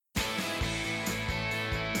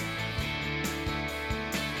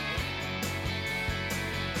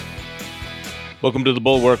Welcome to the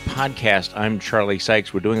Bulwark Podcast. I'm Charlie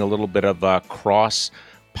Sykes. We're doing a little bit of cross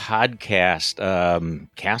podcast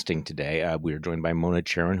casting today. We are joined by Mona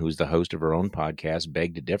Charen, who's the host of her own podcast,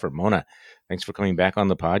 Beg to Differ. Mona, thanks for coming back on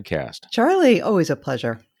the podcast. Charlie, always a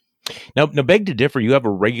pleasure. Now, Beg to Differ, you have a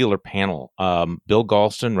regular panel. Bill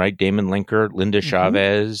Galston, right? Damon Linker, Linda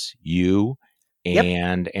Chavez, you,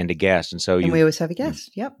 and a guest. And so we always have a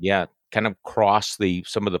guest. Yep. Yeah. Kind of cross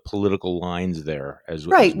some of the political lines there as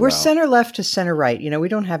well. Right. We're center left to center right. You know, we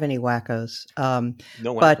don't have any wackos. No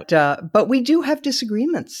wackos. But we do have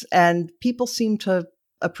disagreements, and people seem to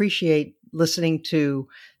appreciate listening to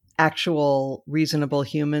actual reasonable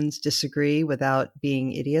humans disagree without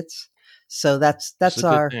being idiots. So that's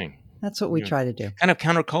our thing. That's what we try to do. Kind of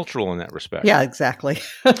countercultural in that respect. Yeah, exactly.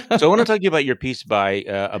 So I want to talk to you about your piece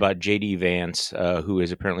about J.D. Vance, who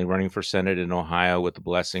is apparently running for Senate in Ohio with the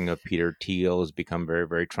blessing of Peter Thiel, has become very,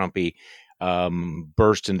 very Trumpy,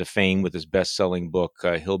 burst into fame with his best-selling book,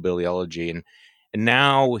 Hillbilly Elegy. And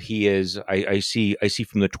now he is, I see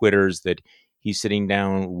from the Twitters that he's sitting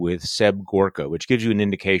down with Seb Gorka, which gives you an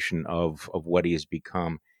indication of what he has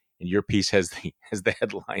become. And your piece has the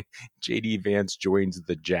headline, J.D. Vance joins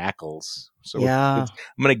the Jackals. So I'm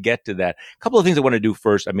going to get to that. A couple of things I want to do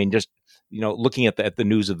first. I mean, just, looking at the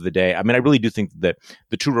news of the day, I mean, I really do think that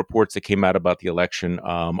the two reports that came out about the election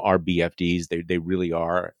are BFDs. They really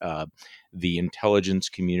are. The intelligence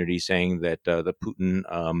community saying that the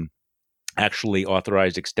Putin actually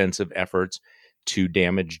authorized extensive efforts to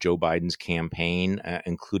damage Joe Biden's campaign,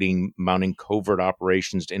 including mounting covert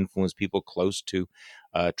operations to influence people close to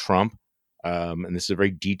Trump. And this is a very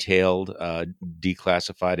detailed,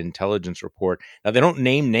 declassified intelligence report. Now, they don't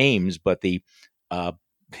name names, but the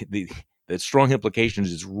strong implication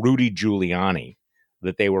is Rudy Giuliani,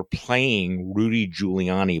 that they were playing Rudy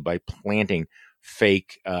Giuliani by planting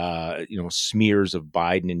fake, smears of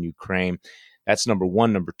Biden in Ukraine. That's number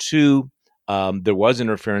one. Number two, there was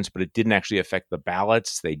interference, but it didn't actually affect the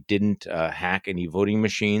ballots. They didn't hack any voting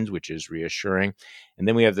machines, which is reassuring. And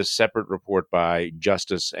then we have this separate report by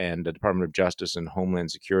Justice and the Department of Justice and Homeland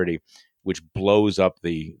Security, which blows up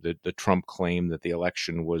the Trump claim that the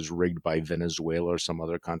election was rigged by Venezuela or some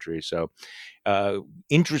other country. So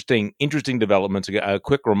interesting developments. A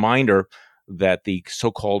quick reminder that the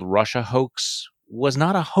so-called Russia hoax was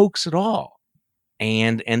not a hoax at all.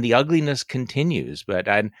 And the ugliness continues. But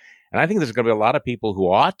I think there's going to be a lot of people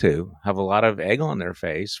who ought to have a lot of egg on their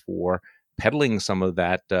face for peddling some of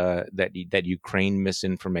that Ukraine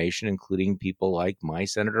misinformation, including people like my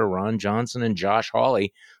Senator Ron Johnson and Josh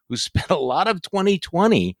Hawley, who spent a lot of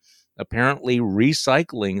 2020 apparently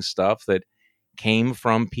recycling stuff that came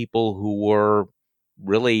from people who were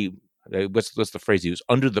really, what's the phrase used,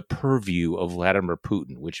 under the purview of Vladimir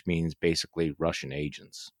Putin, which means basically Russian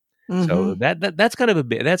agents. Mm-hmm. So that's kind of a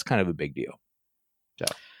big deal. So.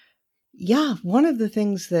 Yeah, one of the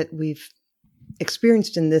things that we've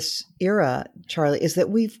experienced in this era, Charlie, is that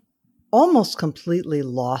we've almost completely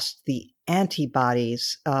lost the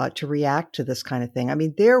antibodies to react to this kind of thing. I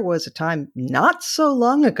mean, there was a time not so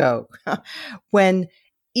long ago when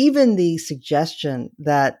even the suggestion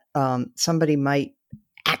that somebody might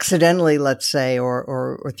accidentally, let's say,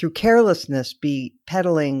 or through carelessness be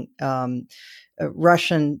peddling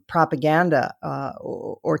Russian propaganda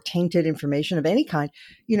or tainted information of any kind,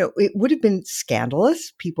 it would have been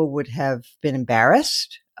scandalous. People would have been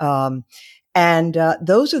embarrassed. And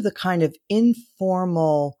those are the kind of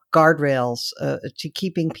informal guardrails to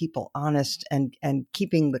keeping people honest and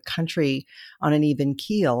keeping the country on an even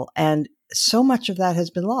keel. And so much of that has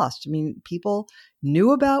been lost. I mean, people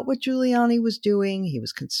knew about what Giuliani was doing. He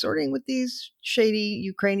was consorting with these shady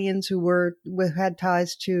Ukrainians who had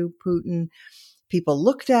ties to Putin. People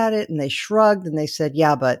looked at it and they shrugged and they said,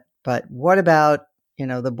 yeah, but what about,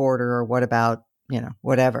 the border, or what about,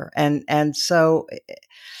 whatever. And so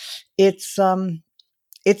it's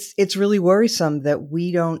really worrisome that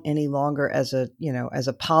we don't any longer as a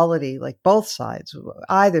polity, like both sides,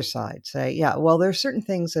 either side, say, yeah, well, there are certain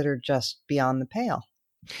things that are just beyond the pale.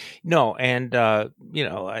 No, and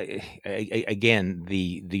again,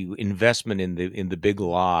 the investment in the big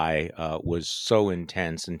lie was so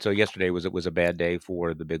intense, and so yesterday was a bad day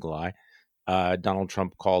for the big lie. Donald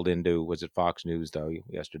Trump called into, was it Fox News though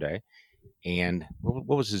yesterday, and what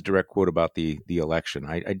was his direct quote about the election?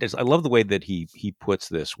 I love the way that he puts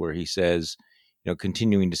this, where he says,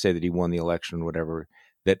 continuing to say that he won the election or whatever,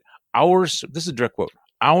 that this is a direct quote.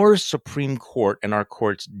 Our Supreme Court and our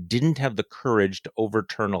courts didn't have the courage to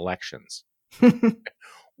overturn elections.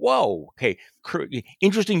 Whoa. Okay.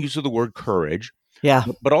 Interesting use of the word courage. Yeah.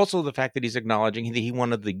 But also the fact that he's acknowledging that he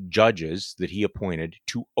wanted the judges that he appointed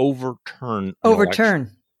to overturn.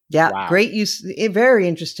 Yeah, Wow. great use. A very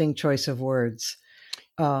interesting choice of words.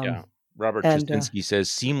 Yeah. Robert And Krasinski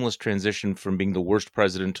says seamless transition from being the worst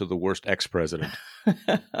president to the worst ex-president.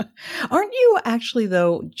 aren't you actually,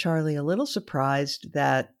 though, Charlie, a little surprised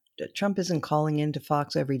that Trump isn't calling into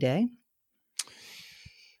Fox every day?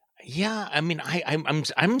 Yeah, I mean,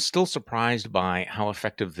 I'm still surprised by how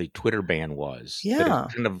effective the Twitter ban was. That it Yeah.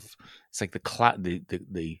 kind of it's like the cloud,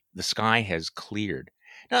 the sky has cleared.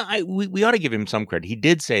 Now, we ought to give him some credit. He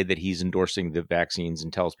did say that he's endorsing the vaccines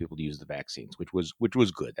and tells people to use the vaccines, which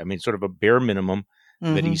was good. I mean, sort of a bare minimum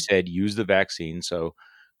that he Hmm. said use the vaccine. So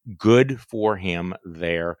good for him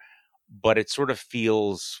there. But it sort of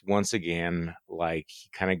feels once again like he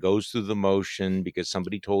kind of goes through the motion because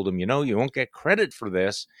somebody told him, you won't get credit for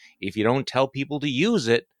this if you don't tell people to use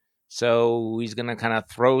it. So he's going to kind of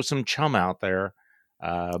throw some chum out there.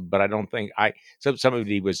 But I don't think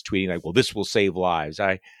somebody was tweeting like, well, this will save lives.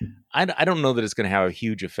 I don't know that it's going to have a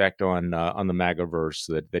huge effect on the MAGAverse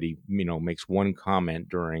that he makes one comment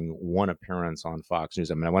during one appearance on Fox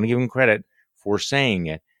News. I mean, I want to give him credit for saying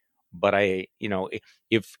it, but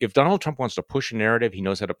if Donald Trump wants to push a narrative, he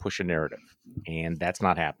knows how to push a narrative, and that's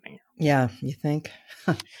not happening. Yeah, you think?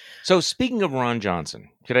 So speaking of Ron Johnson,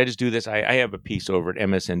 could I just do this? I have a piece over at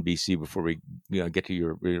MSNBC before we get to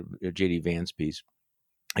your JD Vance piece.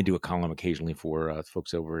 I do a column occasionally for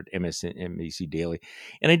folks over at MSNBC Daily,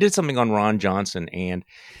 and I did something on Ron Johnson and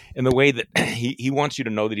the way that he wants you to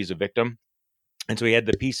know that he's a victim. And so he had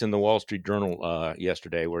the piece in the Wall Street Journal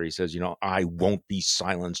yesterday where he says, I won't be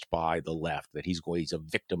silenced by the left, that he's a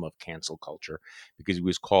victim of cancel culture because he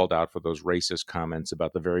was called out for those racist comments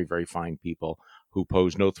about the very, very fine people who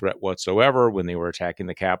posed no threat whatsoever when they were attacking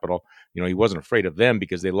the Capitol. He wasn't afraid of them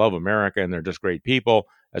because they love America and they're just great people,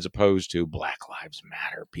 as opposed to Black Lives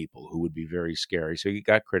Matter people who would be very scary. So he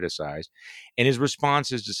got criticized. And his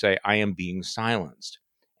response is to say, I am being silenced.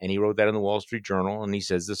 And he wrote that in the Wall Street Journal, and he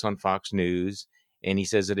says this on Fox News, and he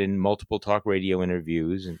says it in multiple talk radio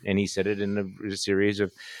interviews, and he said it in a series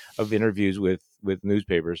of interviews with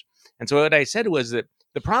newspapers. And so what I said was that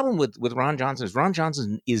the problem with Ron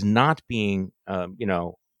Johnson is not being,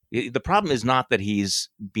 the problem is not that he's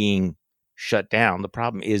being shut down. The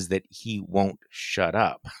problem is that he won't shut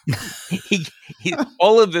up. he,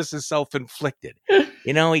 all of this is self-inflicted.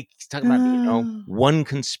 He's talking about, one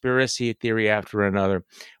conspiracy theory after another.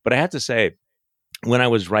 But I have to say, when I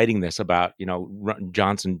was writing this about,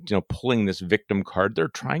 Johnson, pulling this victim card, they're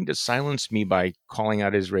trying to silence me by calling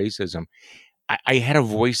out his racism. I had a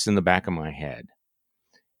voice in the back of my head,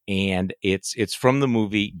 and it's from the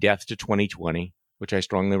movie Death to 2020, which I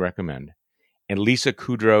strongly recommend. And Lisa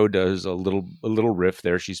Kudrow does a little riff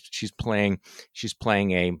there. She's playing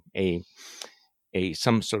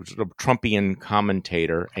some sort of Trumpian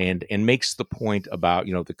commentator and makes the point about,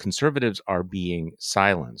 the conservatives are being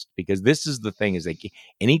silenced, because this is the thing, is like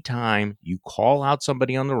anytime you call out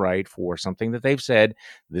somebody on the right for something that they've said,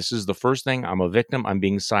 this is the first thing. I'm a victim. I'm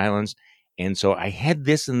being silenced. And so I had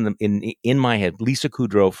this in my head. Lisa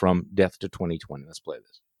Kudrow from Death to 2020. Let's play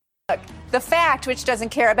this. Look, the fact, which doesn't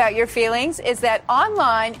care about your feelings, is that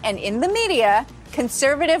online and in the media,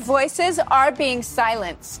 conservative voices are being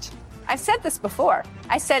silenced. I've said this before.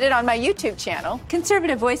 I said it on my YouTube channel.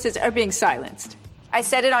 Conservative voices are being silenced. I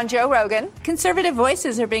said it on Joe Rogan. Conservative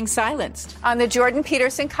voices are being silenced. On the Jordan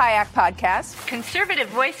Peterson Kayak podcast. Conservative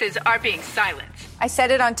voices are being silenced. I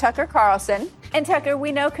said it on Tucker Carlson. And Tucker,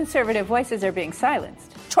 we know conservative voices are being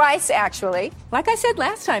silenced. Twice, actually. Like I said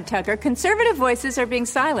last time, Tucker, conservative voices are being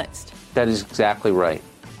silenced. That is exactly right.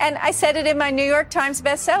 And I said it in my New York Times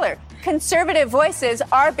bestseller. Conservative voices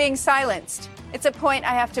are being silenced. It's a point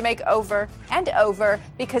I have to make over and over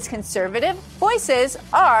because conservative voices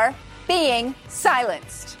are being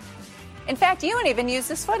silenced. In fact, you won't even use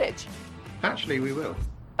this footage. Actually, we will.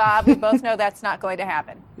 Bob, we both know that's not going to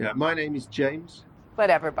happen. Yeah, my name is James.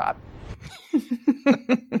 Whatever, Bob.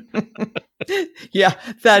 Yeah,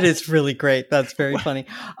 that is really great. That's very funny.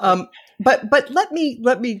 But let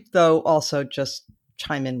me though also just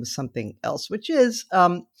chime in with something else, which is,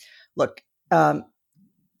 look,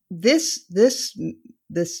 this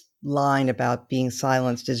line about being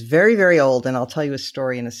silenced is very, very old, and I'll tell you a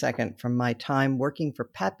story in a second from my time working for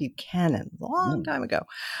Pat Buchanan a long time ago.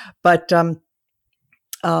 But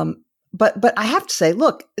I have to say,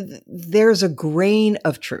 look, there's a grain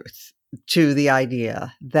of truth to the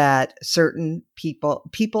idea that certain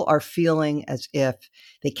people are feeling as if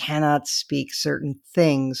they cannot speak certain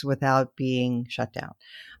things without being shut down.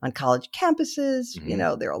 On college campuses,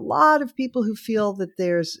 there are a lot of people who feel that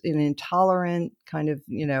there's an intolerant kind of,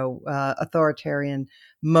 authoritarian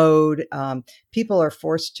mode. People are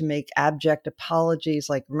forced to make abject apologies.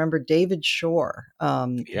 Like, remember David Shore,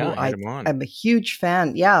 I had him on. I'm a huge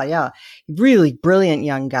fan. Yeah. Really brilliant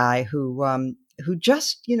young guy who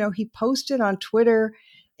just, he posted on Twitter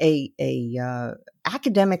a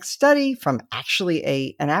academic study from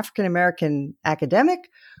actually an African-American academic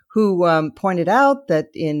who pointed out that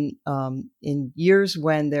in years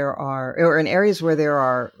when there are, or in areas where there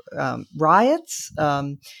are riots,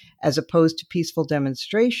 as opposed to peaceful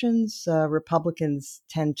demonstrations, Republicans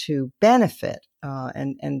tend to benefit,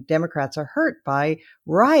 and Democrats are hurt by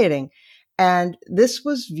rioting. And this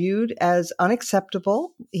was viewed as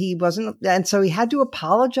unacceptable. He wasn't, and so he had to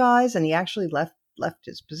apologize, and he actually left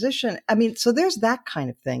his position. I mean, so there's that kind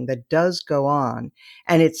of thing that does go on,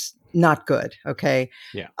 and it's not good. Okay.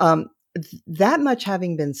 Yeah. That much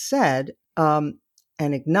having been said, and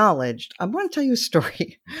acknowledged, I want to tell you a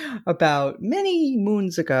story about many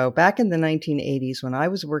moons ago, back in the 1980s, when I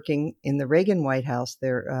was working in the Reagan White House.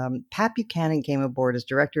 There, Pat Buchanan came aboard as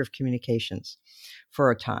director of communications for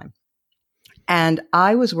a time. And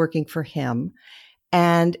I was working for him.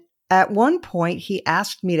 And at one point, he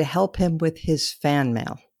asked me to help him with his fan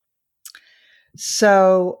mail.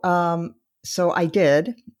 So I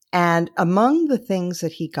did. And among the things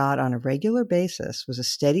that he got on a regular basis was a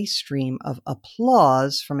steady stream of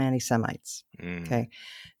applause from anti-Semites. Okay.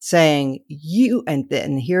 Saying,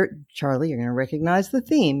 and here, Charlie, you're going to recognize the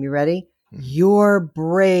theme. You ready? You're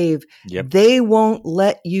brave. Yep. They won't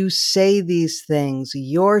let you say these things.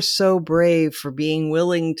 You're so brave for being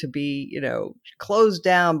willing to be, closed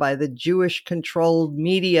down by the Jewish controlled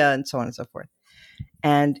media and so on and so forth.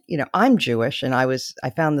 And, I'm Jewish, and I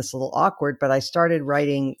found this a little awkward, but I started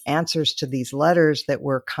writing answers to these letters that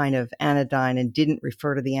were kind of anodyne and didn't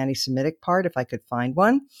refer to the anti-Semitic part, if I could find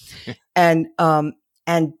one. And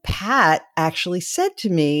Pat actually said to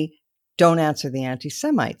me, don't answer the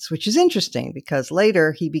anti-Semites, which is interesting because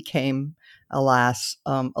later he became, alas,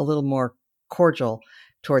 a little more cordial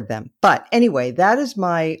toward them. But anyway, that is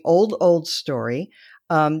my old story.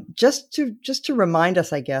 Just to remind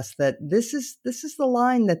us, I guess, that this is the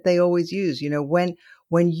line that they always use.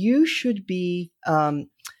 When you should be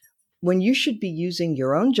using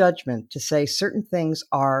your own judgment to say certain things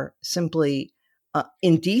are simply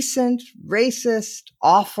indecent, racist,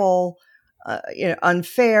 awful,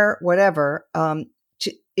 unfair, whatever.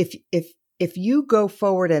 If you go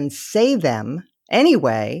forward and say them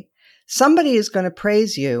anyway, somebody is going to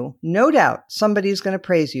praise you. No doubt, somebody is going to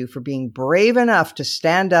praise you for being brave enough to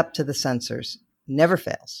stand up to the censors. Never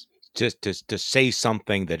fails. Just to say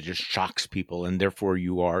something that just shocks people, and therefore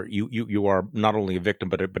you are not only a victim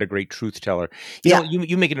but a great truth teller.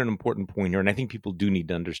 You make it an important point here, and I think people do need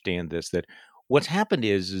to understand this, that what's happened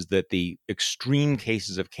is that the extreme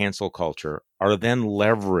cases of cancel culture are then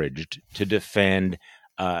leveraged to defend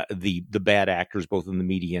the bad actors, both in the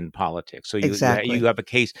media and politics. So you have a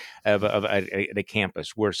case of at a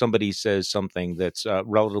campus where somebody says something that's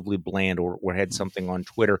relatively bland, or had something on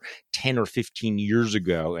Twitter 10 or 15 years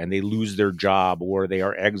ago, and they lose their job or they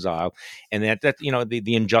are exiled, and that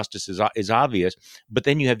the injustice is obvious. But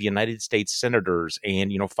then you have United States senators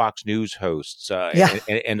and Fox News hosts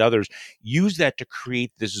and others use that to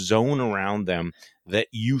create this zone around them that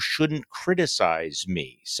you shouldn't criticize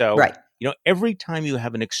me. So. Right. Every time you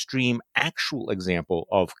have an extreme actual example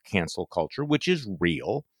of cancel culture, which is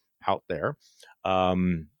real out there, I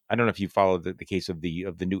don't know if you followed the case of the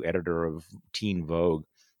new editor of Teen Vogue,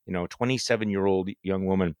 27-year-old young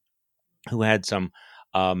woman who had some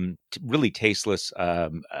really tasteless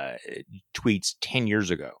tweets 10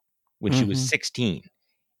 years ago when she was 16.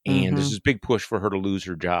 And there's this big push for her to lose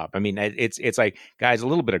her job. I mean, it's like, guys, a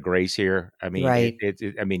little bit of grace here. I mean, right.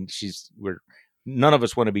 None of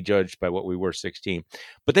us want to be judged by what we were 16.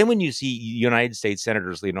 But then when you see United States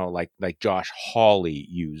senators, like Josh Hawley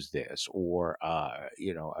use this, or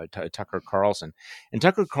Tucker Carlson, and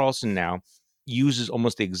Tucker Carlson now uses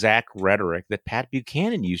almost the exact rhetoric that Pat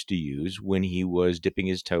Buchanan used to use when he was dipping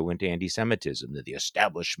his toe into anti-Semitism, that the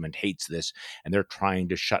establishment hates this and they're trying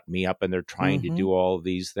to shut me up and they're trying to do all of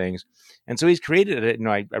these things. And so he's created it.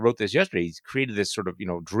 I wrote this yesterday. He's created this sort of,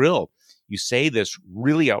 drill. You say this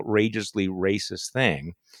really outrageously racist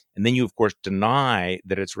thing, and then you, of course, deny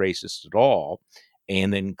that it's racist at all,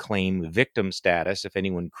 and then claim victim status if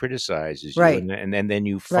anyone criticizes you. Right. And then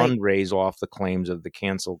you fundraise off the claims of the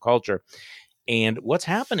cancel culture. And what's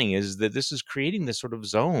happening is that this is creating this sort of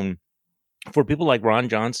zone for people like Ron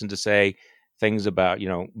Johnson to say things about,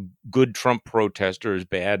 good Trump protesters,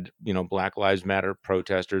 bad, Black Lives Matter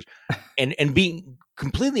protesters, and being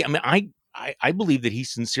completely, I mean, I believe that he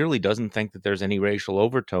sincerely doesn't think that there's any racial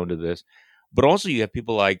overtone to this. But also you have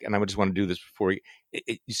people like, and I just want to do this before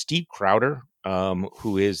Steve Crowder,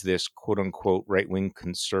 who is this quote unquote right-wing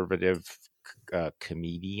conservative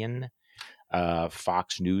comedian,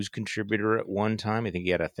 Fox News contributor at one time. I think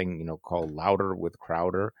he had a thing, called Louder with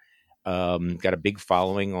Crowder. Got a big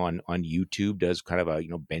following on YouTube, does kind of a,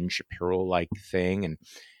 Ben Shapiro like thing. And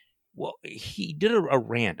well, he did a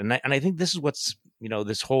rant. And I think this is what's,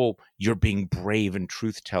 this whole you're being brave and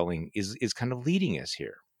truth telling is kind of leading us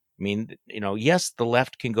here. I mean, yes, the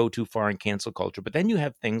left can go too far in cancel culture, but then you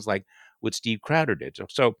have things like what Steve Crowder did.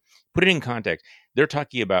 So put it in context. They're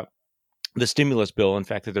talking about the stimulus bill. In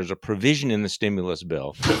fact, that there's a provision in the stimulus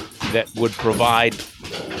bill that would provide.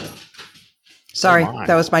 Sorry,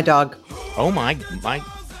 that was my dog. Oh my!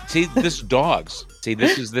 See, this dogs. See,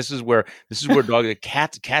 this is where dogs.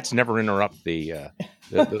 Cats never interrupt the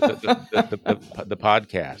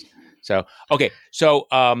podcast. So okay, so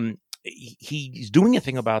he's doing a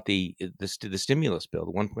thing about the stimulus bill,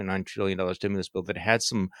 the $1.9 trillion stimulus bill that had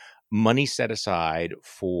some money set aside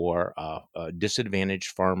for disadvantaged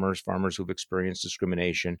farmers who've experienced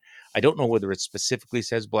discrimination. I don't know whether it specifically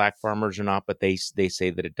says black farmers or not, but they say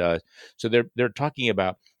that it does. So they're talking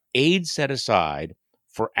about aid set aside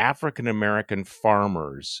for African American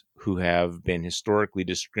farmers who have been historically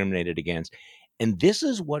discriminated against. And this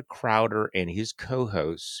is what Crowder and his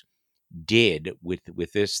co-hosts did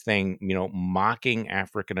with this thing, mocking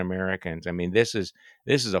African Americans. I mean, this is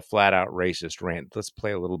a flat out racist rant. Let's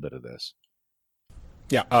play a little bit of this.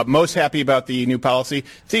 Yeah, most happy about the new policy,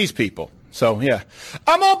 these people. So yeah,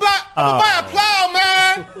 I'm gonna buy a plow,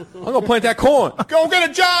 man. I'm gonna plant that corn. Go get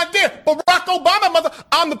a John Deere. Barack Obama, mother.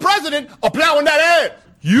 I'm the president of plowing that ass.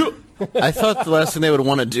 You. I thought the last thing they would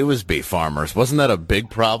want to do is be farmers. Wasn't that a big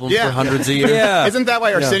problem for hundreds of years? Yeah. Isn't that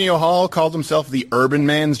why Arsenio Hall called himself the urban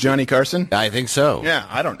man's Johnny Carson? I think so. Yeah,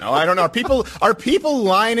 I don't know. Are people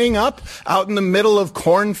lining up out in the middle of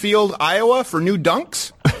cornfield, Iowa for new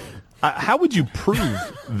dunks? How would you prove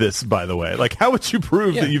this, by the way? Like, how would you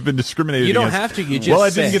prove that you've been discriminated You don't against? have to. You just Well, I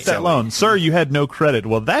say didn't get that so. loan. Sir, you had no credit.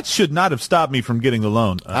 Well, that should not have stopped me from getting the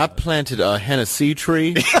loan. I planted a Hennessy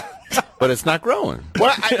tree, but it's not growing.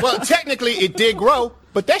 Well, technically it did grow,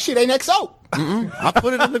 but that shit ain't XO. I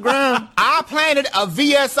put it in the ground. I planted a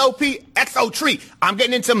VSOP XO tree. I'm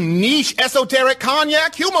getting in some niche esoteric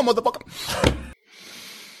cognac humor, motherfucker.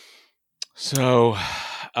 So,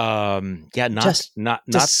 not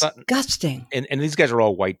disgusting. And these guys are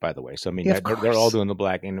all white, by the way. So I mean, Yeah, they're all doing the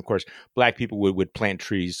black, and of course, black people would plant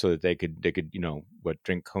trees so that they could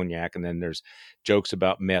drink cognac. And then there's jokes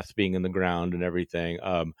about meth being in the ground and everything.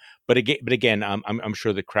 But again, I'm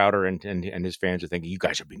sure that Crowder and his fans are thinking, you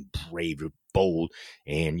guys are being brave, you're bold,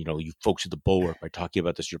 and you folks at the Bulwark by talking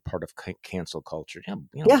about this, you're part of cancel culture.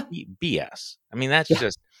 Yeah. BS. I mean, that's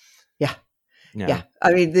just Yeah. Yeah. Yeah.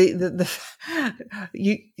 I mean,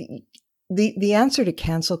 the answer to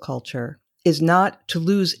cancel culture is not to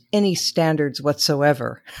lose any standards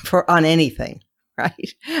whatsoever on anything,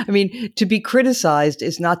 right? I mean, to be criticized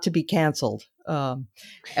is not to be canceled.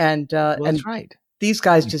 That's right. These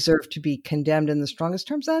guys deserve to be condemned in the strongest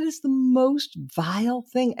terms. That is the most vile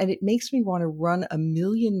thing. And it makes me want to run a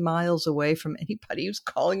million miles away from anybody who's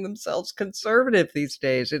calling themselves conservative these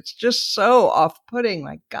days. It's just so off-putting.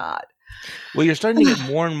 My God. Well, you're starting to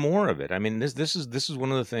get more and more of it. I mean, this is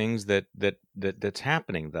one of the things that's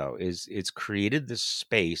happening, though, is it's created this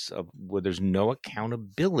space of where there's no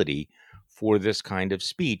accountability for this kind of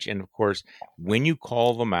speech. And of course, when you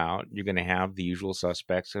call them out, you're going to have the usual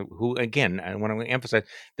suspects who, again, I want to emphasize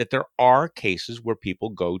that there are cases where people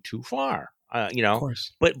go too far. Of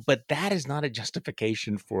course. But that is not a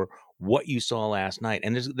justification for what you saw last night,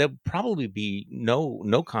 and there'll probably be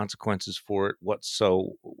no consequences for it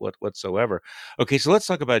whatsoever. Okay, so let's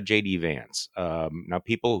talk about J.D. Vance. Now,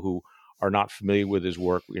 people who are not familiar with his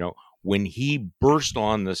work, when he burst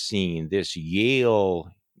on the scene, this Yale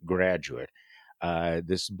graduate,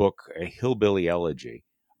 this book, A Hillbilly Elegy,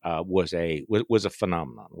 was a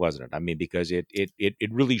phenomenon, wasn't it? I mean, because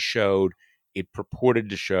it really showed. It purported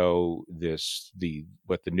to show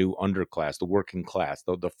what the new underclass, the working class,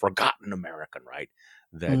 the forgotten American, right?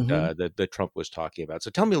 That Trump was talking about.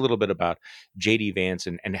 So tell me a little bit about J.D. Vance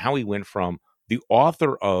and how he went from the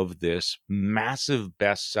author of this massive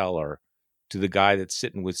bestseller to the guy that's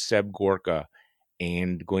sitting with Seb Gorka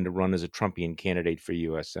and going to run as a Trumpian candidate for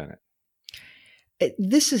U.S. Senate.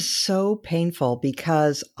 This is so painful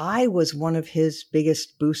because I was one of his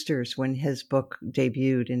biggest boosters when his book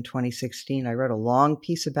debuted in 2016. I wrote a long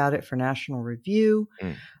piece about it for National Review.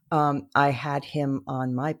 I had him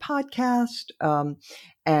on my podcast,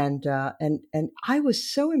 and I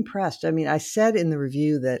was so impressed. I mean, I said in the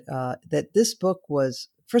review that this book was,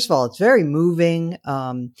 first of all, it's very moving.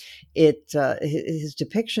 His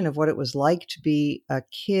depiction of what it was like to be a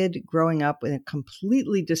kid growing up in a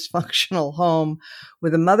completely dysfunctional home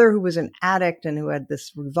with a mother who was an addict and who had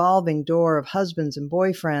this revolving door of husbands and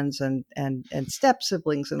boyfriends and step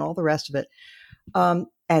siblings and all the rest of it.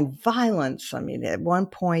 And violence. I mean, at one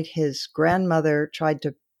point, his grandmother tried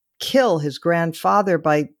to kill his grandfather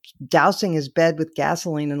by dousing his bed with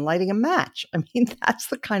gasoline and lighting a match. I mean, that's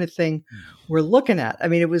the kind of thing we're looking at. I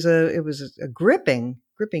mean, it was a gripping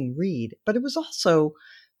read, but it was also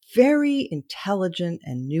very intelligent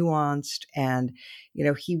and nuanced. And,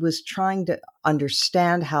 he was trying to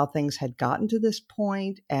understand how things had gotten to this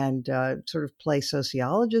point and sort of play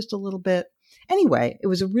sociologist a little bit. Anyway, it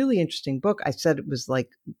was a really interesting book. I said it was like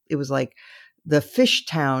the fish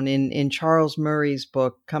town in Charles Murray's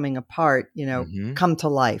book Coming Apart, come to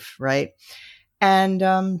life, right? And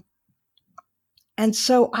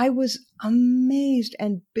so I was amazed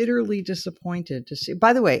and bitterly disappointed to see.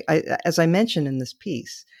 By the way, as I mentioned in this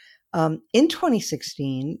piece, in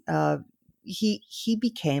 2016,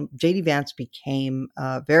 J.D. Vance became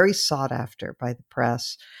very sought after by the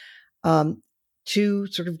press. To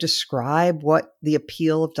sort of describe what the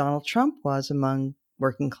appeal of Donald Trump was among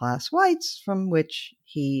working class whites from which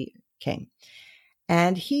he came.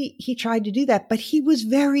 And he tried to do that, but he was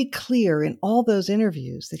very clear in all those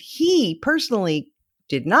interviews that he personally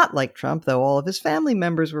did not like Trump, though all of his family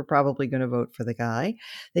members were probably going to vote for the guy,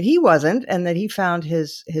 that he wasn't, and that he found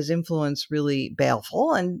his influence really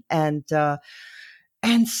baleful. And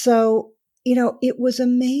so, it was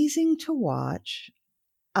amazing to watch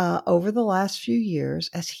over the last few years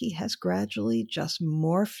as he has gradually just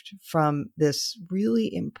morphed from this really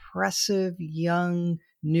impressive young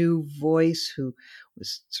new voice who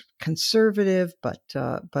was conservative but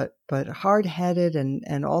hard-headed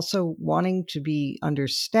and also wanting to be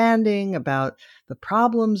understanding about the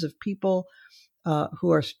problems of people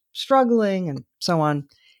who are struggling and so on.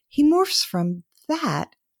 He morphs from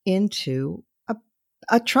that into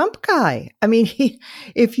a Trump guy. I mean,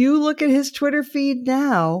 if you look at his Twitter feed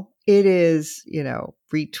now, it is,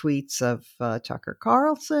 retweets of Tucker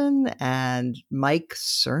Carlson and Mike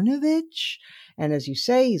Cernovich. And as you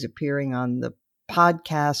say, he's appearing on the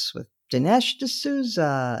podcasts with Dinesh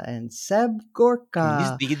D'Souza and Seb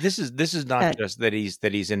Gorka. This is not just that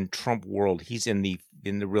he's in Trump world. He's in the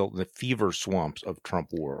fever swamps of Trump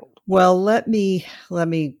world. Well, let me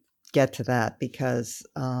get to that because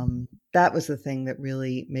that was the thing that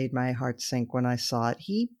really made my heart sink when I saw it.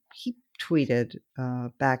 He tweeted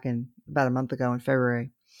back in about a month ago in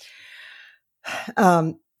February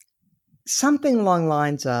something along the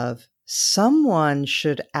lines of, someone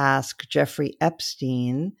should ask Jeffrey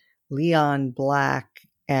Epstein, Leon Black,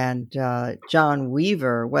 and John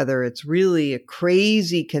Weaver whether it's really a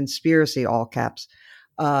crazy conspiracy, all caps,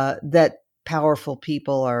 that powerful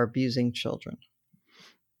people are abusing children.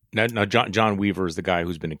 Now, John Weaver is the guy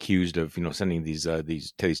who's been accused of, sending these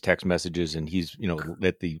text messages, and he's,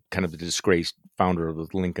 the disgraced founder of the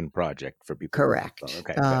Lincoln Project for people. Correct.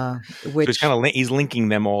 Okay. Which so he's linking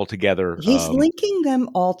them all together. He's linking them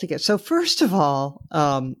all together. So first of all,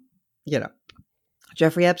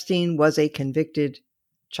 Jeffrey Epstein was a convicted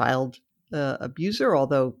child abuser,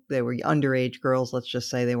 although they were underage girls. Let's just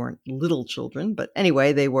say they weren't little children, but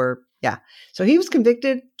anyway, they were. Yeah. So he was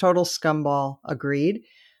convicted. Total scumball. Agreed.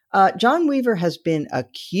 John Weaver has been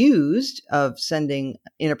accused of sending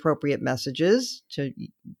inappropriate messages to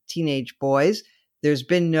teenage boys. There's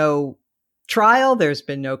been no trial. There's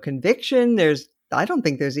been no conviction. I don't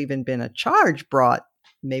think there's even been a charge brought.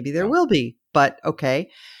 Maybe there will be, but okay.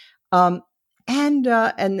 And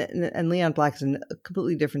Leon Black is in a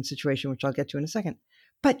completely different situation, which I'll get to in a second.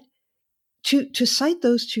 But to cite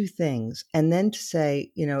those two things and then to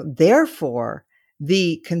say, therefore,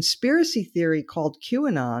 the conspiracy theory called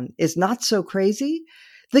QAnon is not so crazy.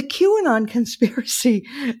 The QAnon conspiracy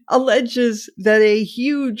alleges that a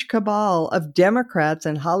huge cabal of Democrats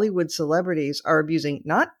and Hollywood celebrities are abusing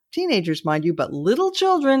not teenagers, mind you, but little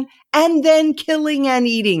children and then killing and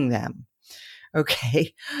eating them.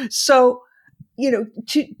 Okay. So,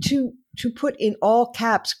 to to put in all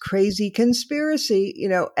caps crazy conspiracy,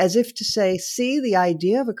 as if to say, see, the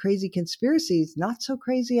idea of a crazy conspiracy is not so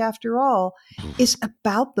crazy after all, is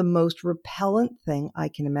about the most repellent thing I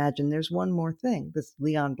can imagine. There's one more thing. This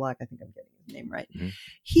Leon Black, I think I'm getting his name right. Mm-hmm.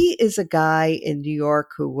 He is a guy in New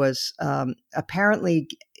York who was apparently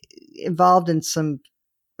involved in some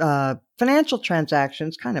financial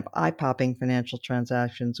transactions, kind of eye-popping financial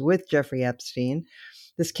transactions with Jeffrey Epstein.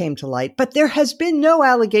 This came to light, but there has been no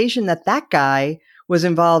allegation that guy was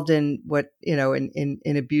involved in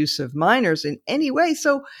in abuse of minors in any way.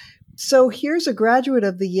 So here's a graduate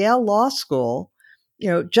of the Yale Law School,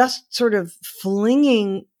 just sort of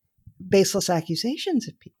flinging baseless accusations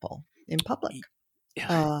at people in public.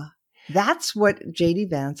 That's what J.D.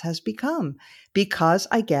 Vance has become, because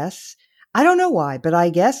I don't know why, but I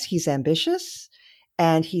guess he's ambitious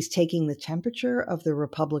and he's taking the temperature of the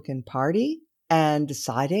Republican Party and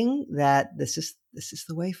deciding that this is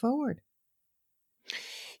the way forward.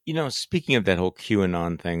 Speaking of that whole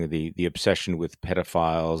QAnon thing, the obsession with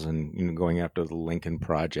pedophiles and going after the Lincoln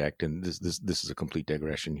Project, and this is a complete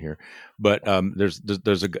digression here, but there's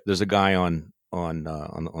a guy on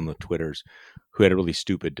the Twitters who had a really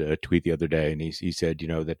stupid tweet the other day, and he said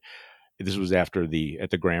that this was after at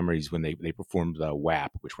the Grammys when they performed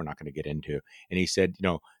WAP, which we're not going to get into, and he said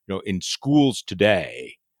in schools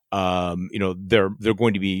today, they're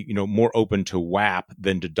going to be more open to WAP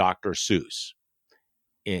than to Dr. Seuss.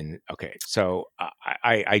 So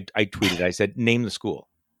I tweeted, I said, name the school.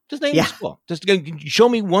 Just name the school. Just show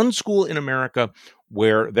me one school in America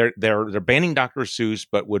where they're banning Dr. Seuss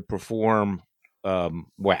but would perform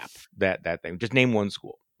WAP, that thing. Just name one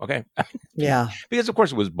school. Okay. Yeah. Because of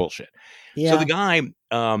course it was bullshit. Yeah. So the guy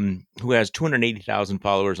who has 280,000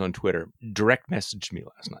 followers on Twitter direct messaged me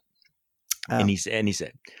last night. Oh. And he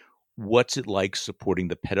said, "What's it like supporting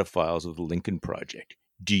the pedophiles of the Lincoln Project?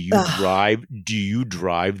 Do you drive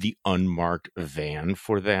the unmarked van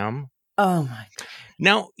for them?" Oh my God.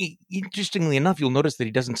 Now, interestingly enough, you'll notice that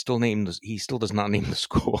he still does not name the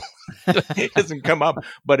school. It doesn't come up,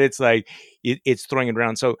 but it's like it's throwing it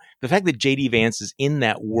around. So the fact that J.D. Vance is in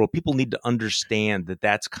that world, people need to understand that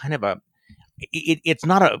that's kind of it's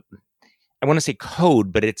not a, I want to say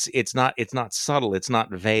code, but it's not subtle. It's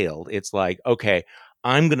not veiled. It's like, okay,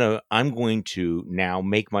 I'm going to now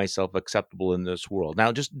make myself acceptable in this world.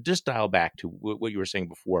 Now, just dial back to what you were saying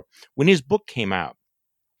before. When his book came out,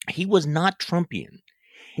 he was not Trumpian.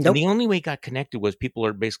 Nope. And the only way it got connected was people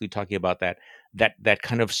are basically talking about that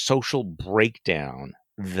kind of social breakdown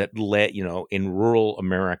that led, in rural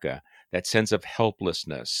America, that sense of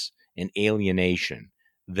helplessness and alienation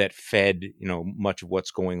that fed, much of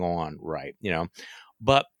what's going on, right?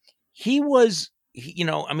 But he was,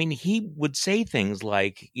 he would say things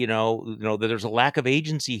like, that there's a lack of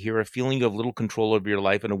agency here, a feeling of little control over your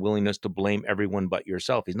life and a willingness to blame everyone but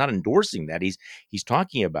yourself. He's not endorsing that. He's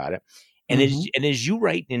talking about it. And as you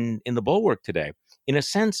write in the Bulwark today, in a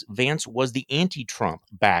sense, Vance was the anti-Trump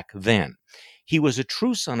back then. He was a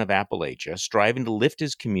true son of Appalachia, striving to lift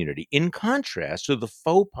his community, in contrast to the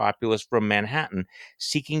faux populists from Manhattan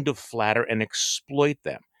seeking to flatter and exploit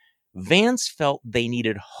them. Vance felt they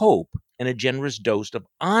needed hope and a generous dose of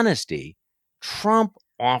honesty. Trump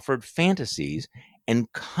offered fantasies and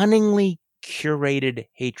cunningly curated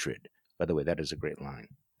hatred. By the way, that is a great line.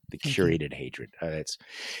 The curated hatred. That's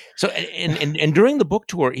so. And during the book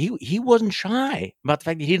tour, he wasn't shy about the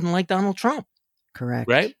fact that he didn't like Donald Trump. Correct.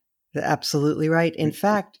 Right. Absolutely right. In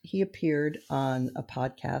fact, he appeared on a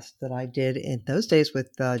podcast that I did in those days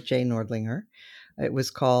with Jay Nordlinger. It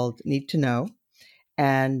was called Need to Know.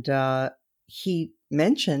 And he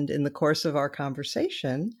mentioned in the course of our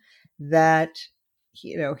conversation that,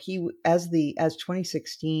 as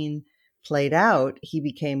 2016 played out, he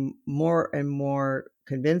became more and more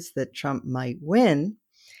convinced that Trump might win.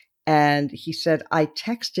 And he said, I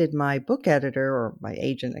texted my book editor or my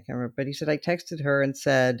agent, I can't remember, but he said, I texted her and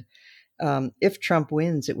said, if Trump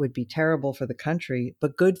wins, it would be terrible for the country,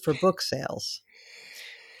 but good for book sales.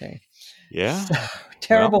 Okay. Yeah. So,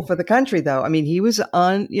 terrible for the country, though. I mean, he was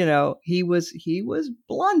he was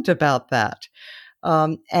blunt about that.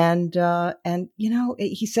 He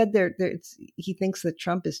said he thinks that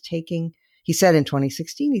Trump is taking, he said in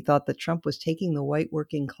 2016, he thought that Trump was taking the white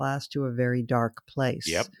working class to a very dark place.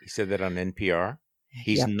 Yep. He said that on NPR.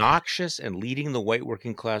 He's noxious and leading the white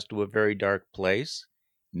working class to a very dark place.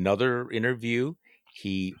 Another interview,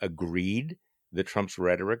 he agreed that Trump's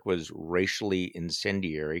rhetoric was racially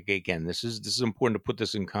incendiary. Again, this is important to put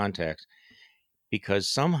this in context, because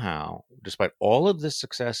somehow, despite all of this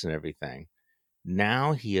success and everything,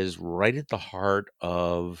 now he is right at the heart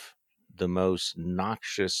of the most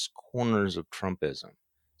noxious corners of Trumpism.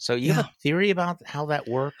 So you have a theory about how that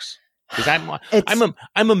works? Because It's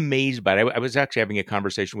I'm amazed by it. I was actually having a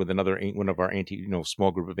conversation with one of our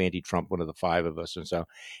small group of anti-Trump, one of the five of us, and so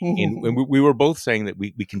and we were both saying that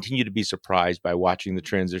we continue to be surprised by watching the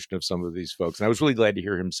transition of some of these folks, and I was really glad to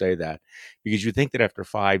hear him say that, because you think that after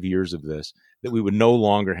 5 years of this, that we would no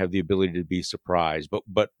longer have the ability to be surprised,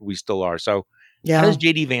 but we still are. So how does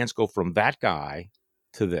JD Vance go from that guy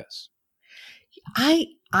to this? I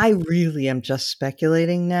really am just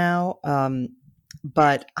speculating now,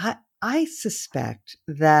 but I suspect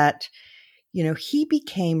that, he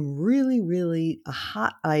became really, really a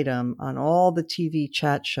hot item on all the TV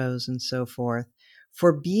chat shows and so forth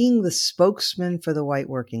for being the spokesman for the white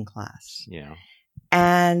working class. Yeah.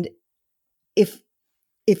 And if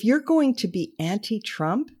you're going to be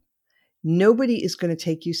anti-Trump, nobody is going to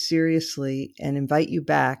take you seriously and invite you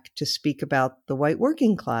back to speak about the white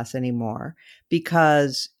working class anymore,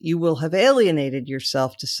 because you will have alienated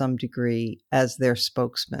yourself to some degree as their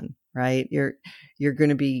spokesman, right? You're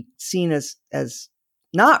going to be seen as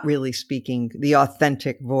not really speaking the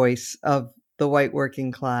authentic voice of the white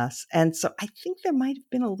working class. And so I think there might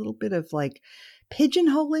have been a little bit of like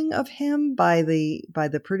pigeonholing of him by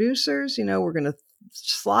the producers. We're going to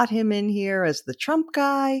slot him in here as the Trump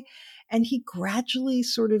guy. And he gradually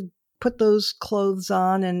sort of put those clothes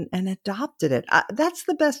on and adopted it. That's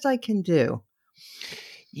the best I can do.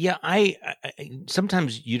 Yeah, I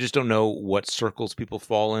sometimes you just don't know what circles people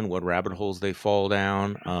fall in, what rabbit holes they fall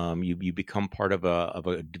down. You become part of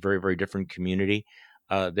a very, very different community.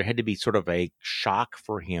 There had to be sort of a shock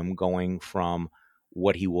for him going from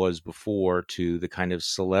what he was before to the kind of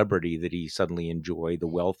celebrity that he suddenly enjoyed, the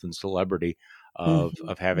wealth and celebrity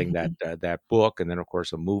of having that book, and then of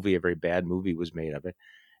course a very bad movie was made of it,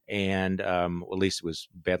 and at least it was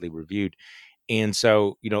badly reviewed. And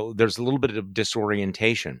so, there's a little bit of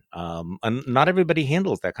disorientation. And not everybody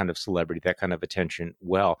handles that kind of celebrity, that kind of attention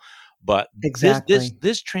well. But exactly,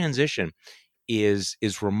 this transition is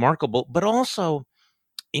remarkable. But also,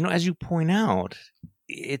 as you point out,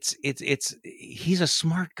 it's he's a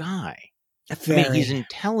smart guy. I mean, he's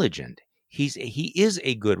intelligent. He is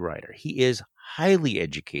a good writer. He is highly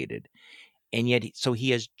educated, and yet so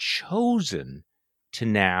he has chosen to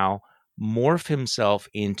now morph himself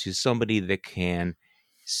into somebody that can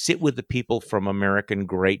sit with the people from American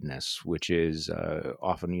greatness, which is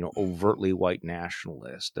often overtly white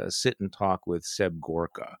nationalist. Sit and talk with Seb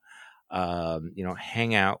Gorka.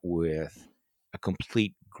 Hang out with a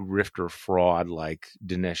complete grifter fraud like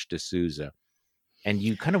Dinesh D'Souza. And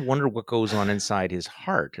you kind of wonder what goes on inside his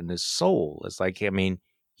heart and his soul. It's like, I mean,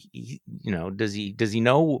 does he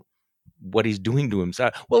know what he's doing to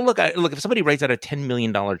himself? Well, look, if somebody writes out a $10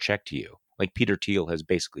 million check to you, like Peter Thiel has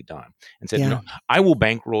basically done, and said, I will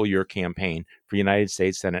bankroll your campaign for United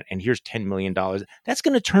States Senate, and here's $10 million. That's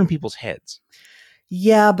going to turn people's heads.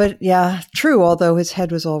 Yeah, true. Although his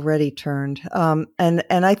head was already turned, and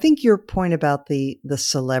I think your point about the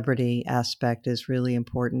celebrity aspect is really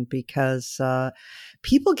important, because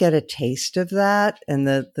people get a taste of that, and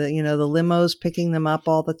the limos picking them up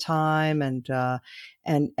all the time,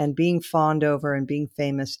 and being fawned over and being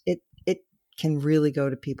famous. It can really go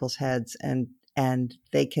to people's heads, and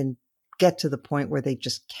they can get to the point where they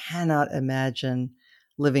just cannot imagine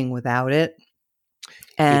living without it.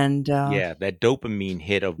 And that dopamine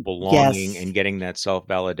hit of belonging and getting that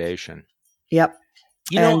self-validation. Yep.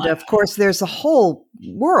 Of course, there's a whole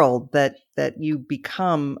world that you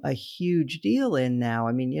become a huge deal in now.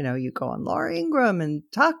 I mean, you go on Laura Ingraham and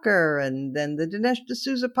Tucker, and then the Dinesh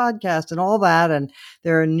D'Souza podcast and all that. And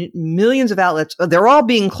there are millions of outlets. They're all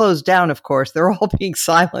being closed down, of course. They're all being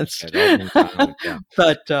silenced. Yeah.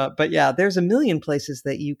 But yeah, there's a million places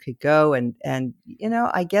that you could go. And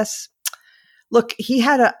I guess, look, he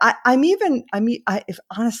had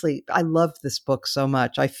honestly, I loved this book so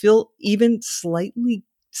much. I feel even slightly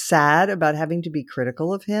sad about having to be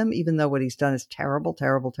critical of him, even though what he's done is terrible,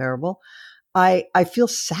 terrible, terrible. I feel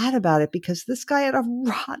sad about it because this guy had a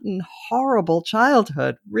rotten, horrible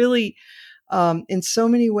childhood, really, in so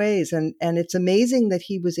many ways. And it's amazing that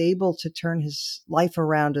he was able to turn his life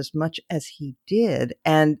around as much as he did.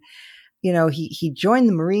 And, he joined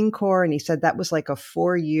the Marine Corps, and he said that was like a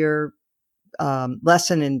 4-year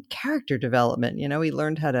lesson in character development. He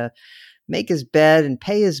learned how to make his bed and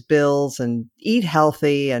pay his bills and eat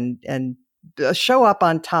healthy and show up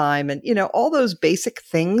on time. And, all those basic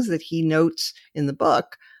things that he notes in the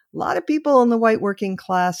book, a lot of people in the white working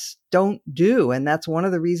class don't do. And that's one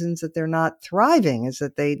of the reasons that they're not thriving, is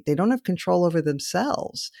that they don't have control over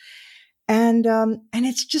themselves. And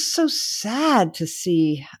it's just so sad to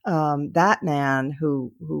see that man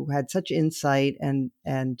who had such insight and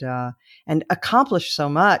accomplished so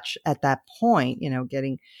much at that point,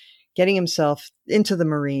 getting himself into the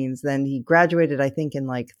Marines. Then he graduated, I think, in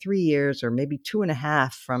like 3 years or maybe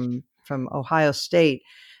 2.5 from Ohio State,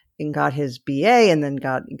 and got his BA, and then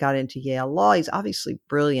got into Yale Law. He's obviously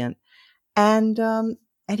brilliant. And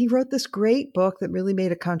he wrote this great book that really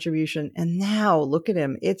made a contribution. And now look at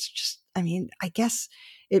him. It's just, I mean, I guess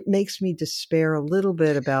it makes me despair a little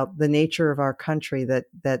bit about the nature of our country,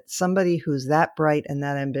 that somebody who's that bright and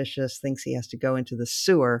that ambitious thinks he has to go into the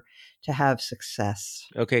sewer to have success.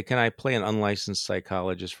 Okay, can I play an unlicensed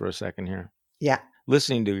psychologist for a second here? Yeah.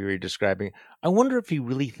 Listening to you, you're describing, I wonder if he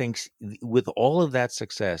really thinks with all of that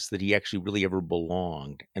success that he actually really ever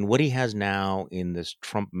belonged. And what he has now in this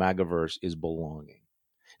Trump MAGAverse is belonging.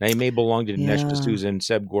 Now, he may belong to Dinesh D'Souza and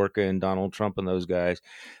Seb Gorka and Donald Trump and those guys,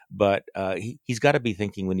 but he's got to be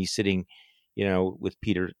thinking when he's sitting, with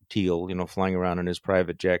Peter Thiel, flying around in his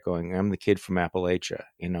private jet going, I'm the kid from Appalachia,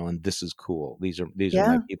 and this is cool. These are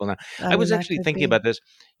my people. Now, I was actually thinking about this,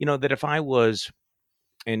 that if I was,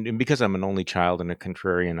 and because I'm an only child and a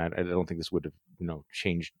contrarian, I don't think this would have,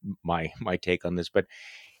 changed my take on this, but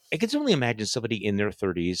I can certainly imagine somebody in their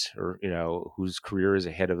 30s or, whose career is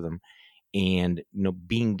ahead of them, and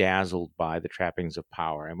being dazzled by the trappings of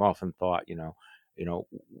power. I've often thought,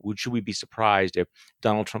 should we be surprised if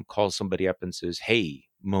Donald Trump calls somebody up and says, "Hey,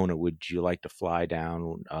 Mona, would you like to fly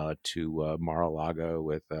down to Mar-a-Lago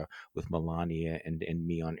with Melania and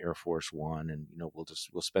me on Air Force One, and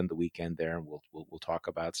we'll spend the weekend there and we'll talk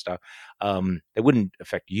about stuff." That wouldn't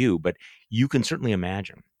affect you, but you can certainly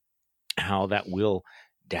imagine how that will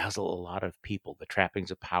dazzle a lot of people, the trappings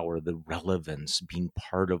of power, the relevance, being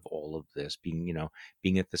part of all of this, being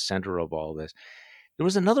at the center of all this. There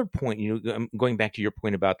was another point, going back to your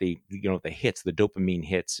point about the hits, the dopamine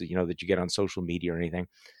hits, that you get on social media or anything.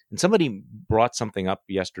 And somebody brought something up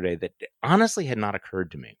yesterday that honestly had not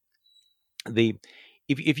occurred to me.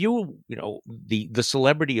 If you the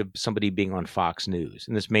celebrity of somebody being on Fox News,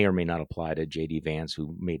 and this may or may not apply to J.D. Vance,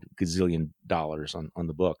 who made $1 gazillion on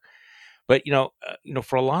the book. But,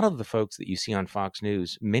 for a lot of the folks that you see on Fox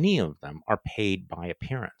News, many of them are paid by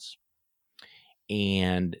appearance.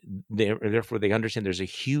 And therefore, they understand there's a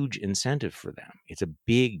huge incentive for them. It's a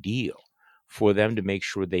big deal for them to make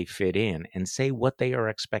sure they fit in and say what they are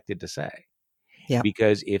expected to say. Yeah.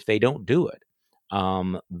 Because if they don't do it,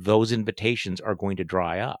 those invitations are going to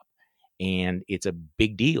dry up. And it's a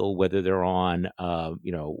big deal whether they're on,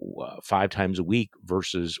 5 times a week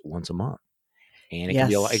versus once a month. And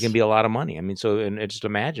it can be a lot of money. I mean, and just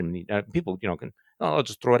imagine people, I'll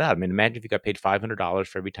just throw it out. I mean, imagine if you got paid $500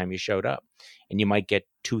 for every time you showed up, and you might get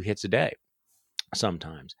 2 hits a day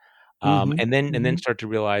sometimes. And then start to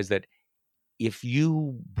realize that if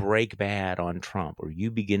you break bad on Trump or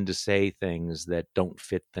you begin to say things that don't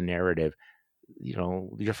fit the narrative,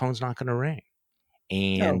 your phone's not going to ring.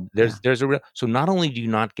 And there's a real, so not only do you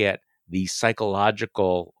not get the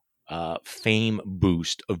psychological fame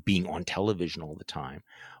boost of being on television all the time,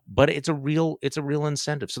 but it's a real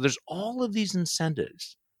incentive. So there's all of these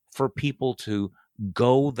incentives for people to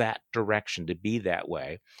go that direction, to be that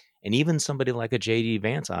way. And even somebody like a J.D.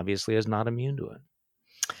 Vance obviously is not immune to it.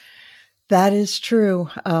 That is true.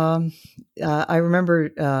 I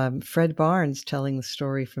remember Fred Barnes telling the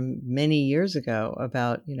story from many years ago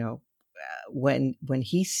about, when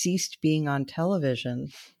he ceased being on television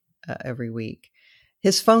every week,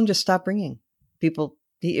 his phone just stopped ringing.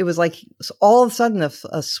 It was like all of a sudden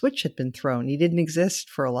a switch had been thrown. He didn't exist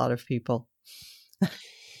for a lot of people.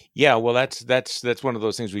 Yeah, well, that's one of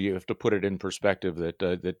those things where you have to put it in perspective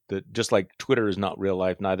that just like Twitter is not real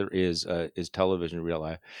life, neither is television real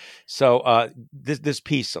life. So this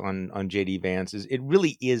piece on J.D. Vance it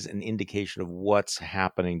really is an indication of what's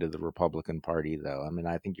happening to the Republican Party, though. I mean,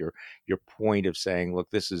 I think your point of saying, look,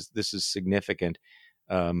 this is significant.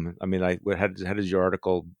 I mean, how does your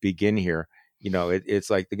article begin here? It's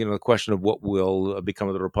like the question of what will become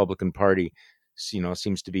of the Republican Party.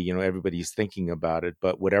 Seems to be, everybody's thinking about it,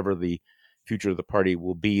 but whatever the future of the party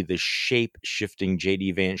will be, the shape-shifting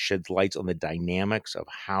J.D. Vance sheds lights on the dynamics of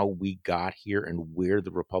how we got here and where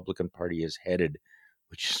the Republican Party is headed,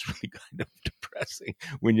 which is really kind of depressing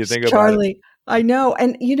when you think about it. Charlie, I know.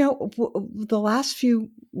 And, the last few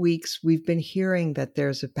weeks, we've been hearing that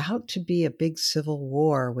there's about to be a big civil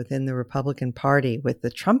war within the Republican Party, with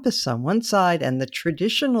the Trumpists on one side and the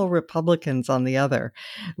traditional Republicans on the other,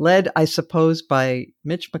 led, I suppose, by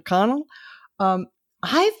Mitch McConnell.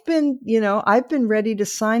 I've been ready to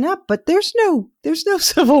sign up, but there's no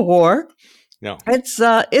civil war. No, it's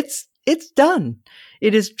done.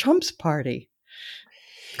 It is Trump's party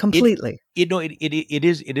completely.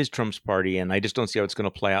 It is Trump's party, and I just don't see how it's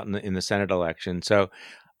going to play out in the Senate election. So,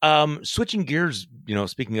 switching gears,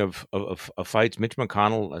 speaking of fights, Mitch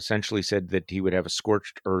McConnell essentially said that he would have a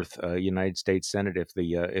scorched earth United States Senate if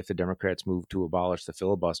the Democrats move to abolish the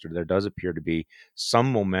filibuster. There does appear to be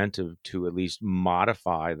some momentum to at least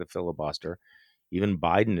modify the filibuster. Even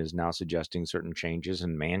Biden is now suggesting certain changes,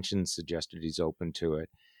 and Manchin suggested he's open to it.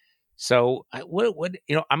 So, I've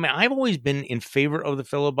always been in favor of the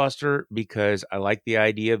filibuster because I like the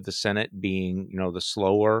idea of the Senate being, the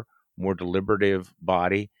slower, more deliberative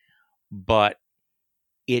body. But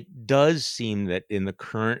it does seem that in the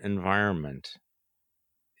current environment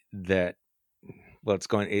that, it's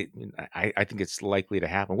going. I think it's likely to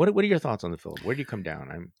happen. What are your thoughts on the filibuster? Where do you come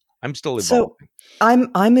down? I'm still evolving. So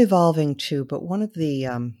I'm evolving too, but one of the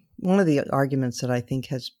arguments that I think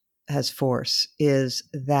has force is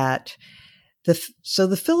that the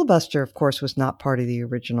filibuster, of course, was not part of the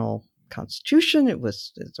original Constitution.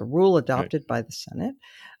 It's a rule adopted by the Senate,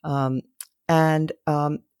 and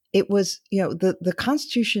it was, the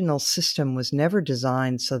constitutional system was never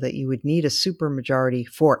designed so that you would need a supermajority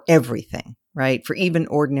for everything, right? For even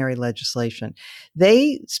ordinary legislation.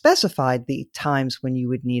 They specified the times when you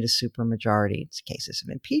would need a supermajority. It's cases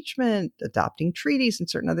of impeachment, adopting treaties, and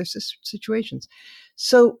certain other situations.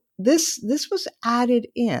 So this was added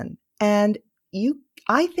in, and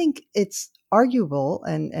I think it's arguable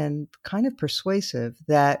and kind of persuasive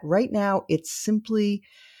that right now it's simply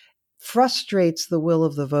frustrates the will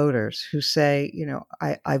of the voters who say,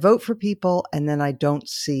 I vote for people and then I don't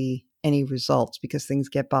see any results because things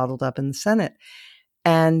get bottled up in the Senate.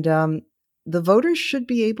 And the voters should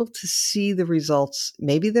be able to see the results.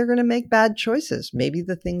 Maybe they're going to make bad choices. Maybe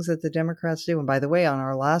the things that the Democrats do. And by the way, on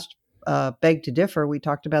our last Beg to Differ, we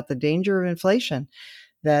talked about the danger of inflation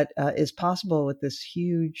that is possible with this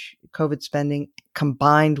huge COVID spending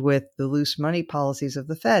combined with the loose money policies of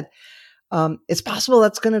the Fed. It's possible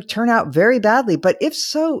that's going to turn out very badly. But if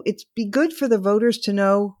so, it'd be good for the voters to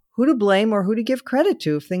know who to blame or who to give credit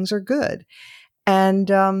to if things are good.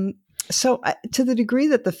 And so to the degree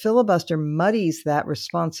that the filibuster muddies that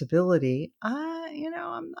responsibility,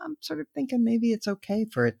 I'm sort of thinking maybe it's okay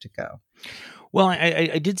for it to go. Well,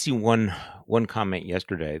 I did see one comment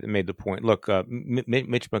yesterday that made the point. Look,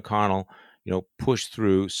 Mitch McConnell, pushed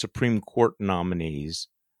through Supreme Court nominees,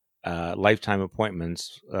 lifetime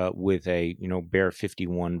appointments with a bare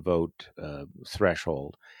 51 vote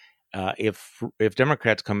threshold. If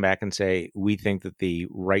Democrats come back and say we think that the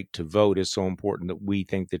right to vote is so important that we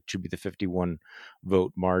think that should be the 51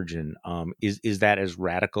 vote margin, is that as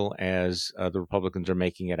radical as the Republicans are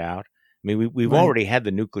making it out? I mean, we've already had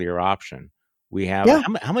the nuclear option. We have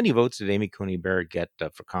how many votes did Amy Coney Barrett get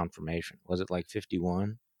for confirmation? Was it like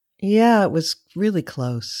 51? Yeah, it was really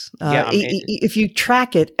close. If you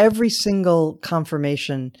track it, every single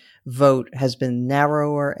confirmation vote has been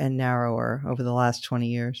narrower and narrower over the last 20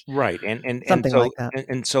 years. Right, and something like that.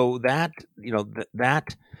 And so that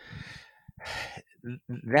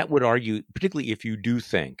that would argue, particularly if you do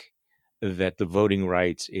think that the voting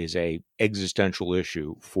rights is a existential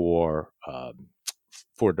issue for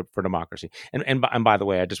democracy. And by the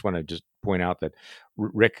way, I just want to just point out that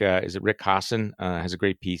Rick Hasen has a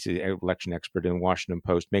great piece, election expert in the Washington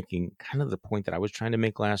Post, making kind of the point that I was trying to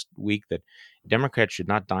make last week, that Democrats should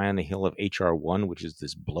not die on the hill of H.R. 1, which is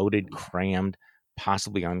this bloated, crammed,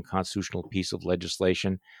 possibly unconstitutional piece of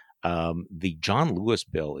legislation. The John Lewis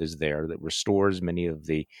bill is there that restores many of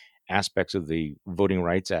the aspects of the Voting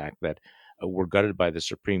Rights Act that were gutted by the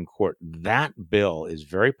Supreme Court. That bill is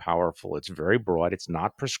very powerful. It's very broad. It's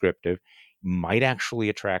not prescriptive. Might actually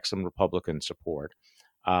attract some Republican support.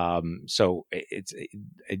 So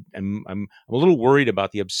I'm a little worried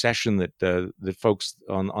about the obsession that the folks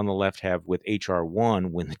on the left have with HR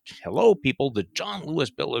 1. When hello, people, the John Lewis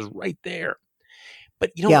bill is right there.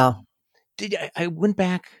 But I went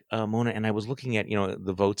back, Mona, and I was looking at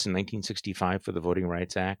the votes in 1965 for the Voting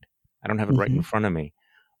Rights Act. I don't have it right in front of me.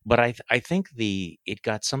 But I think it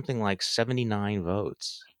got something like 79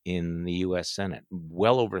 votes in the U.S. Senate,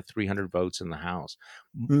 well over 300 votes in the House,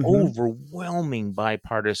 overwhelming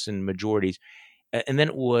bipartisan majorities, and then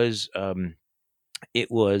it was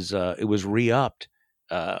re-upped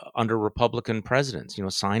under Republican presidents,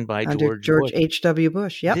 signed by George H.W.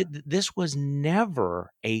 Bush. Yep. This was never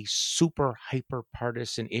a super hyper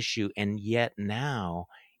partisan issue, and yet now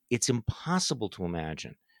it's impossible to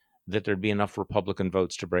imagine that there'd be enough Republican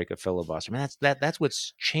votes to break a filibuster. I mean, that's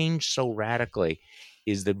what's changed so radically,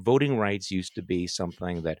 is that voting rights used to be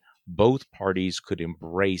something that both parties could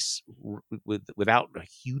embrace without a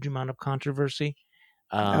huge amount of controversy.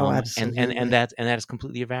 Absolutely. And that is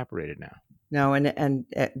completely evaporated now. No, and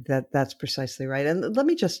that's precisely right. And let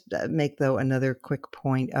me just make though another quick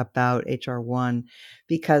point about HR1,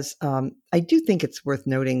 because I do think it's worth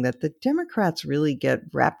noting that the Democrats really get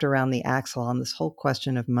wrapped around the axle on this whole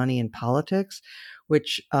question of money in politics,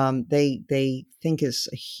 which they think is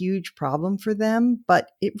a huge problem for them.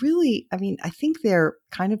 But it really, I mean, I think they're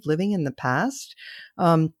kind of living in the past.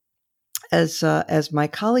 As my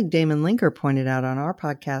colleague Damon Linker pointed out on our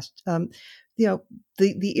podcast,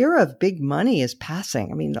 the era of big money is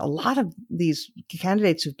passing. I mean, a lot of these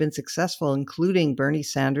candidates who've been successful, including Bernie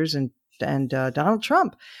Sanders and Donald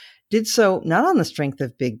Trump, did so not on the strength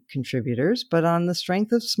of big contributors, but on the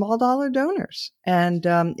strength of small dollar donors. And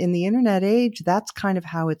in the internet age, that's kind of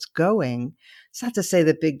how it's going. It's not to say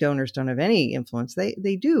that big donors don't have any influence;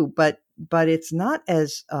 they do, but it's not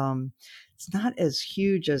as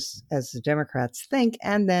huge as the Democrats think.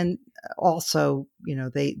 And then also,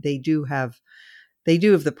 they do have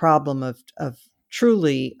the problem of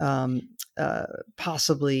truly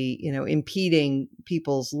possibly impeding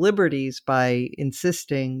people's liberties by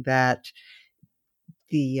insisting that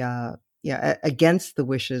against the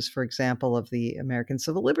wishes, for example, of the American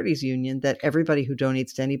Civil Liberties Union, that everybody who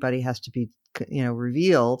donates to anybody has to be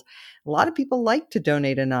revealed. A lot of people like to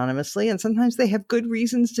donate anonymously, and sometimes they have good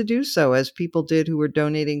reasons to do so, as people did who were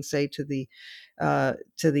donating, say, to the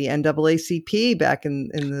NAACP back in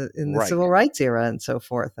the Right. Civil Rights era and so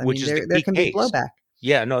forth. I Which mean, is the there key can be case. blowback.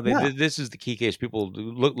 Yeah, no, Yeah. this is the key case. People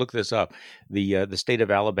look this up. The state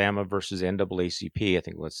of Alabama versus NAACP. I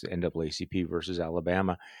think it's NAACP versus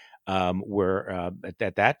Alabama, where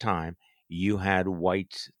at that time you had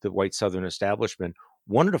the white Southern establishment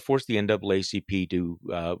wanted to force the NAACP to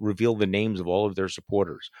reveal the names of all of their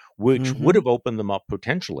supporters, which would have opened them up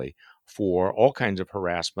potentially for all kinds of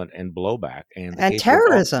harassment and blowback and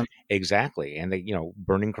terrorism. Exactly, and they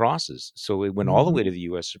burning crosses. So it went all the way to the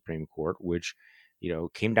U.S. Supreme Court, which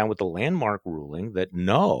came down with the landmark ruling that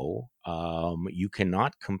no, you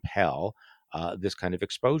cannot compel this kind of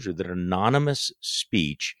exposure, that anonymous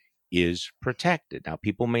speech is protected. Now,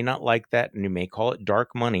 people may not like that, and you may call it dark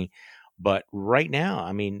money, but right now,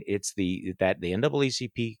 I mean, it's the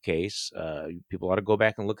NAACP case. People ought to go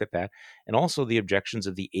back and look at that, and also the objections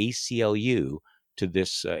of the ACLU to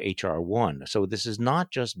this HR1. So this is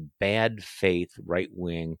not just bad faith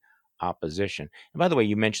right-wing opposition. And by the way,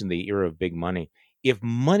 you mentioned the era of big money. If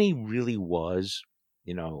money really was,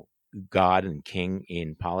 God and king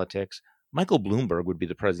in politics, Michael Bloomberg would be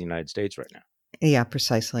the president of the United States right now. Yeah,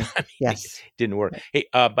 precisely. I mean, Yes. it didn't work. Hey,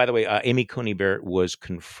 by the way, Amy Coney Barrett was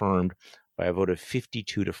confirmed by a vote of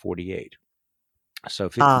 52 to 48. So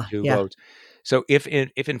 52 votes. So if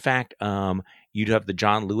in fact you'd have the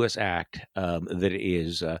John Lewis Act that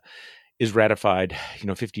is ratified,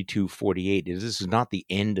 52-48. This is not the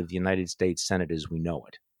end of the United States Senate as we know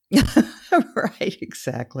it. Right,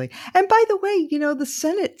 exactly. And by the way, the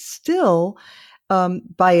Senate still,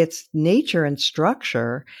 by its nature and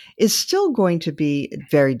structure, is still going to be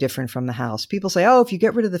very different from the House. People say, oh, if you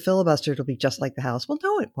get rid of the filibuster, it'll be just like the House. Well,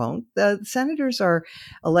 no, it won't. The senators are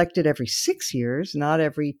elected every 6 years, not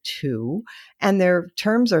every 2. And their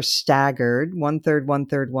terms are staggered, 1/3,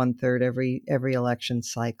 1/3, 1/3 every election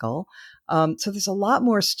cycle. So there's a lot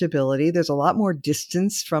more stability. There's a lot more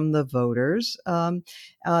distance from the voters.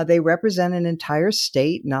 They represent an entire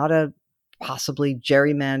state, not a possibly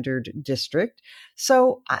gerrymandered district.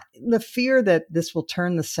 So the fear that this will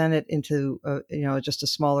turn the Senate into, just a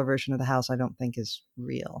smaller version of the House, I don't think is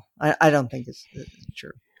real. I don't think is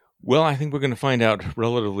true. Well, I think we're going to find out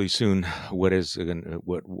relatively soon what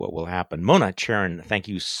will happen. Mona Charen, thank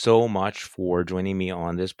you so much for joining me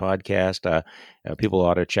on this podcast. People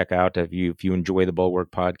ought to check out, if you enjoy the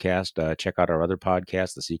Bulwark podcast, check out our other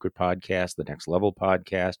podcasts, The Secret Podcast, The Next Level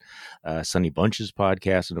Podcast, Sonny Bunch's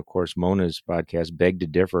podcast, and of course Mona's podcast, Beg to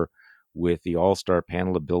Differ, with the all-star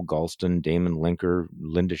panel of Bill Galston, Damon Linker,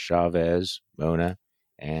 Linda Chavez, Mona,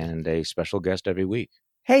 and a special guest every week.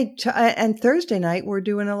 Hey, and Thursday night we're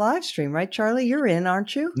doing a live stream, right, Charlie? You're in,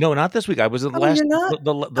 aren't you? No, not this week. I was the last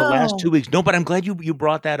 2 weeks. No, but I'm glad you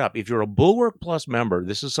brought that up. If you're a Bulwark Plus member,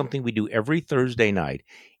 this is something we do every Thursday night.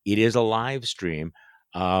 It is a live stream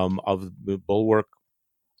of the Bulwark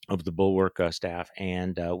staff,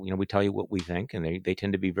 and we tell you what we think, and they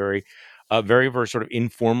tend to be very, very sort of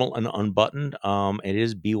informal and unbuttoned. It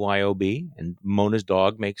is BYOB, and Mona's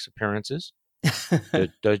dog makes appearances.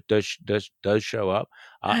 does show up,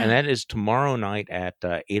 and that is tomorrow night at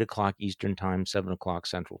 8:00 Eastern Time, 7:00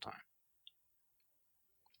 Central Time.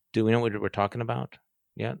 Do we know what we're talking about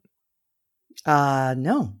yet?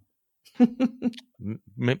 No.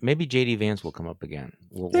 Maybe JD Vance will come up again.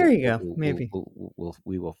 There you go. Maybe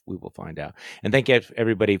we will find out. And thank you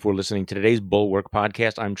everybody for listening to today's Bulwark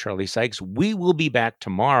podcast. I'm Charlie Sykes. We will be back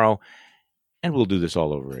tomorrow, and we'll do this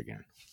all over again.